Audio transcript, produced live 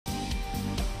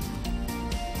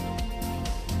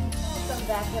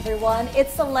Welcome back, everyone.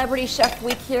 It's Celebrity Chef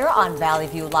Week here on Valley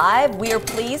View Live. We are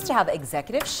pleased to have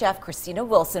Executive Chef Christina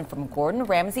Wilson from Gordon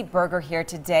Ramsay Burger here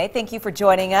today. Thank you for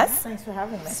joining us. Thanks for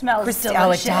having me. Smells delicious.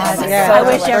 Oh, it does. Yeah, So I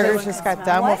wish delicious. burgers just got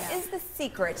done. What is the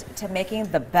secret to making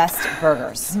the best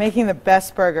burgers? Making the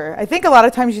best burger. I think a lot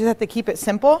of times you just have to keep it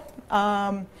simple.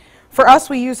 For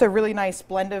us, we use a really nice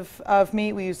blend of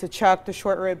meat. We use the chuck, the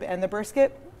short rib, and the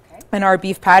brisket, and our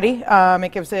beef patty.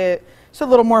 It gives it just a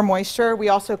little more moisture. We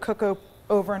also cook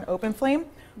over an open flame,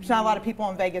 which not a lot of people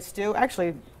in Vegas do.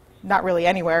 Actually, not really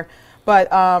anywhere. But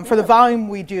for the volume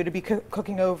we do, to be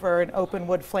cooking over an open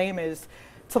wood flame it's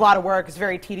a lot of work. It's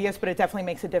very tedious, but it definitely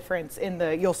makes a difference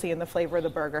you'll see in the flavor of the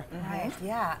burger. Right,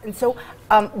 yeah. And so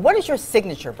what is your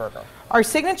signature burger? Our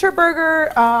signature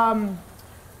burger,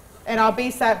 and I'll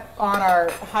base that on our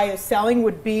highest selling,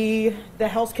 would be the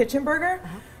Hell's Kitchen burger,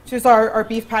 which is our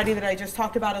beef patty that I just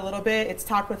talked about a little bit. It's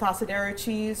topped with asadero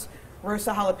cheese,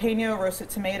 roasted jalapeno, roasted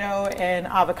tomato, and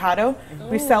avocado.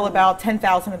 We sell about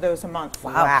 10,000 of those a month.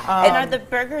 Wow. And are the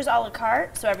burgers a la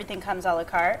carte? So everything comes a la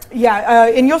carte? Yeah,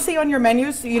 and you'll see on your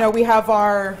menus, you know, we have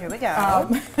our... Here we go.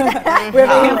 we have a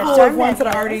handful of ones that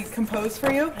are already composed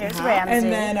for you. Here's Ramsay.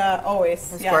 And then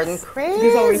always, yes. Gordon crazy.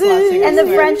 He's always watching. And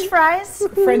the French fries?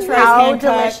 French fries, How hand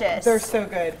cut, delicious. they're so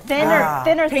good. Thin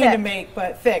or Pain thick? to make,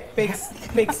 but thick. Big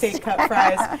steak cut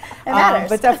fries. matters.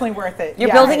 But definitely worth it.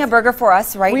 You're building a burger for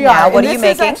us right We now. are. What And are you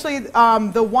this making? is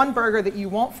actually the one burger that you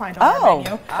won't find on our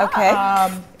menu.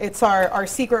 Okay. It's our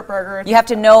secret burger. You have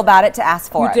to know about it to ask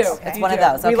for We it. do. It's We one do.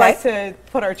 of those. Okay. We like to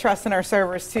put our trust in our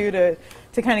servers too to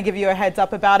kind of give you a heads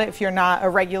up about it if you're not a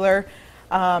regular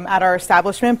at our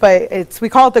establishment. But we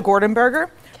call it the Gordon Burger.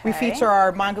 We feature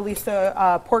our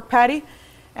Mongolista pork patty,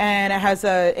 and it has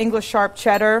a English sharp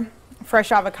cheddar,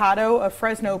 fresh avocado, a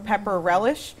Fresno pepper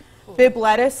relish, bib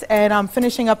lettuce, and I'm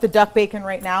finishing up the duck bacon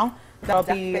right now. That'll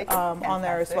be on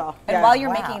there as well. And while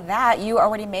you're making that, you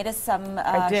already made us some.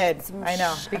 I did. Some I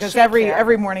know, because shake every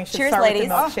here. morning should Cheers, start ladies. with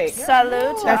the milkshake.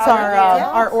 Salute. That's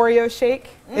our Oreo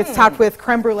shake. It's topped with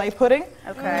creme brulee pudding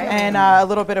and a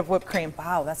little bit of whipped cream.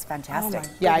 Wow, that's fantastic.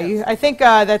 Yeah, I think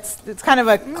it's kind of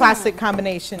a classic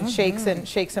combination, shakes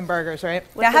and burgers, right?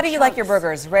 Now, how do you like your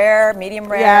burgers? Rare, medium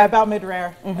rare? Yeah, about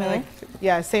mid-rare.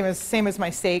 Yeah, same as my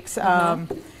steaks.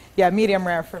 Yeah, medium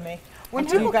rare for me. When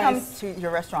people come to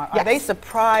your restaurant, are they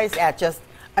surprised at just,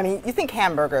 I mean, you think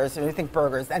hamburgers and you think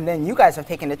burgers, and then you guys are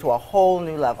taking it to a whole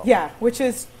new level. Yeah, which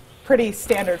is pretty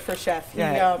standard for chef.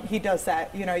 Yeah. He does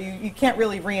that. You know, you can't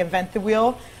really reinvent the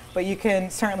wheel, but you can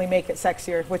certainly make it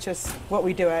sexier, which is what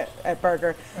we do at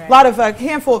Burger. Right. A lot of a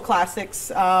handful of classics,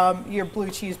 your blue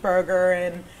cheeseburger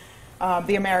and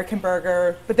the American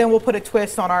burger, but then we'll put a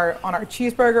twist on our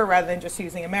cheeseburger rather than just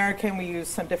using American. We use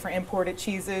some different imported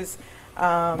cheeses.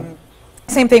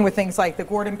 Same thing with things like the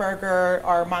Gordon Burger,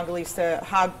 our Mongolista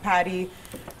hog patty.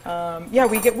 Yeah,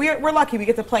 we're lucky. We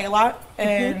get to play a lot,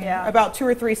 and about 2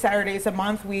 or 3 Saturdays a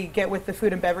month, we get with the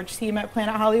food and beverage team at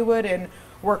Planet Hollywood and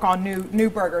work on new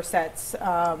burger sets.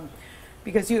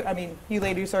 Because you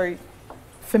ladies are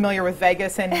familiar with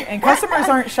Vegas, and customers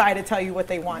aren't shy to tell you what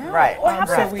they want. Right. Or how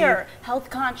about if they're health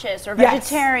conscious or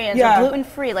vegetarians or gluten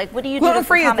free? Like, what do you do to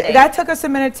accommodate? That took us a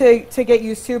minute to get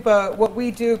used to, but what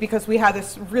we do, because we have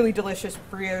this really delicious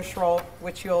brioche roll,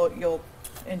 which you'll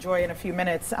enjoy in a few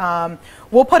minutes,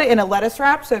 we'll put it in a lettuce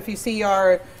wrap. So if you see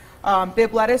our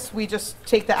bib lettuce, we just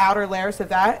take the outer layers of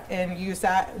that and use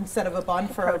that instead of a bun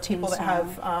for people that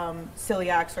have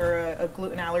celiacs or a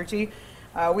gluten allergy.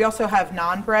 We also have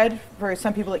naan bread for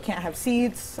some people that can't have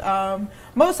seeds.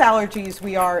 Most allergies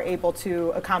we are able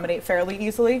to accommodate fairly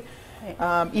easily.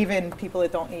 Even people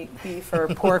that don't eat beef or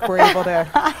pork, we're able to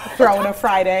throw in a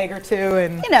fried egg or two.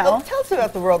 And well, tell us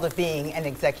about the world of being an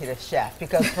executive chef,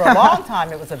 because for a long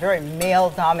time it was a very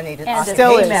male-dominated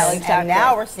still and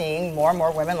now we're seeing more and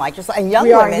more women like yourself and young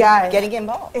women getting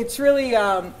involved. It's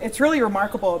really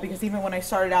remarkable, because even when I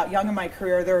started out young in my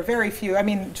career, there were very few. I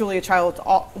mean, Julia Child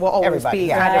will always be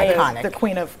kind of the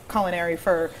queen of culinary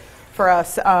for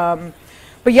us.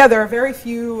 But yeah, there are very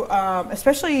few,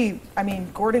 especially, I mean,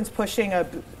 Gordon's pushing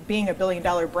being a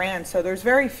billion-dollar brand, so there's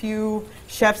very few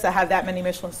chefs that have that many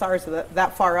Michelin stars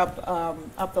that far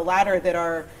up the ladder that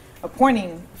are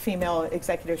appointing female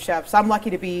executive chefs. I'm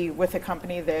lucky to be with a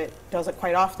company that does it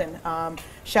quite often.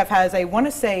 Chef has, I want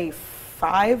to say,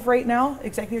 5 right now,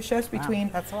 executive chefs between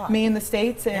me in the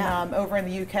States and over in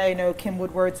the UK. I know Kim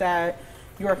Woodward's at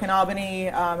York and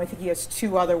Albany. I think he has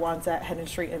 2 other ones at Head and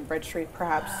Street and Bread Street,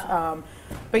 perhaps.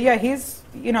 But yeah, he's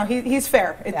he's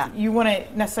fair. You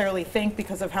wouldn't necessarily think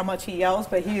because of how much he yells,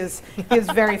 but he is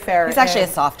very fair. He's actually a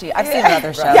softie. I've seen him in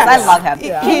other shows. Yes. I love him.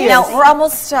 Now we're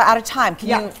almost out of time. Can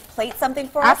you plate something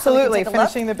for us? Absolutely. So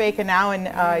finishing the bacon now,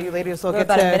 and you ladies will get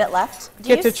about a minute left. Do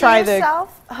you see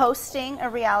yourself hosting a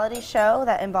reality show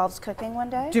that involves cooking one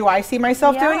day? Do I see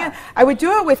myself doing it? I would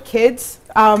do it with kids.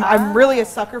 I'm really a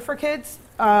sucker for kids.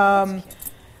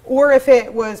 Or if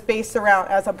it was based around,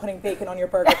 as I'm putting bacon on your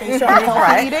burger, based around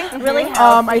healthy eating, really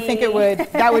healthy. I think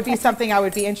that would be something I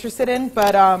would be interested in.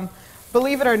 But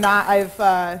believe it or not,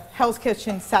 Hell's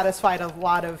Kitchen satisfied a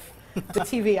lot of the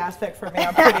TV aspect for me.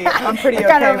 I'm pretty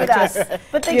okay with just.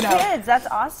 But the kids, that's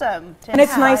awesome. And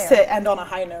it's nice to end on a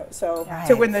high note. So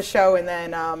to win the show and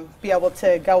then be able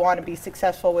to go on and be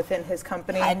successful within his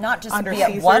company, and not just under be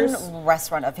at Caesars. one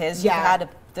restaurant of his. You had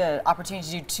the opportunity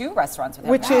to do 2 restaurants with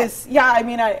him. Which is, I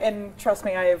mean, and trust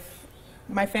me,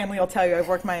 my family will tell you I've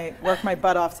worked my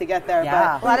butt off to get there.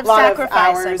 Yeah. But a lot of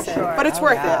sacrifice, I'm sure. But it's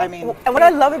worth it. I mean, and what I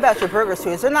love about your burgers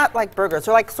too is they're not like burgers;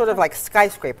 they're like sort of like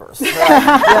skyscrapers. They're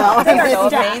so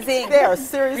amazing. They are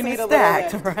seriously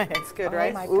stacked. Right? It's good,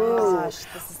 right? Oh my gosh,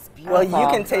 this is beautiful. Well,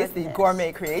 you can taste the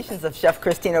gourmet creations of Chef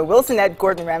Christina Wilson at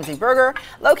Gordon Ramsay Burger,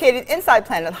 located inside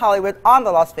Planet Hollywood on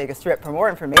the Las Vegas Strip. For more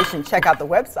information, check out the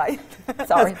website.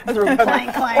 Sorry,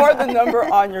 or the number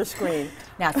on your screen.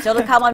 Now, still to come on